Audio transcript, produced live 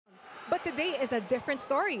But today is a different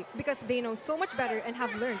story because they know so much better and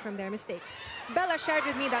have learned from their mistakes. Bella shared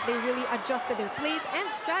with me that they really adjusted their plays and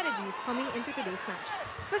strategies coming into today's match.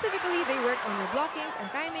 Specifically, they worked on their blockings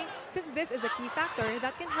and timing since this is a key factor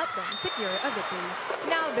that can help them secure a victory.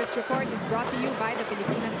 Now, this report is brought to you by the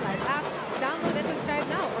Pilipinas Live app. Download and subscribe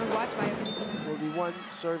now or watch via Pilipinas. Will be 1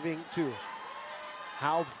 serving 2.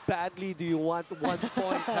 How badly do you want 1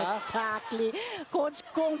 point, huh? Exactly. Coach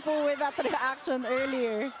Kung Fu with that reaction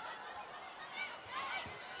earlier.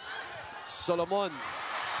 Solomon.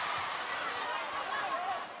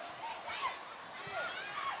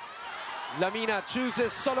 Lamina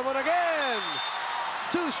chooses Solomon again.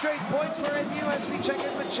 2 straight points for NU as we check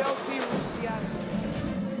in with Chelsea Rusian.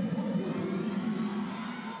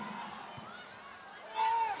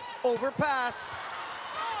 Overpass.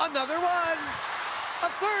 Another one. A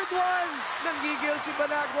third one. Nanggigil si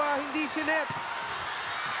Banagwa, hindi sinet.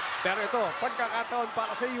 Pero ito, pagkakataon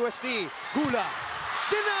para sa UST. Gula.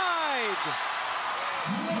 Denied!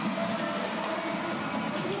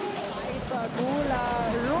 Isa Gula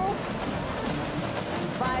roofed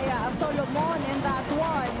by Solomon in that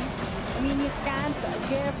one. I mean, you can't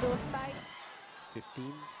give those tight.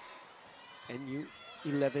 15, NU,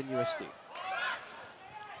 11 UST.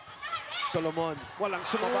 Solomon, walang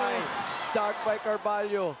sumabay. Dark by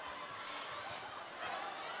Carvalho.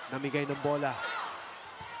 Namigay ng bola.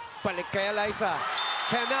 Balik kay Alyssa.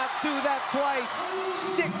 Cannot do that twice.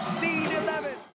 16-11.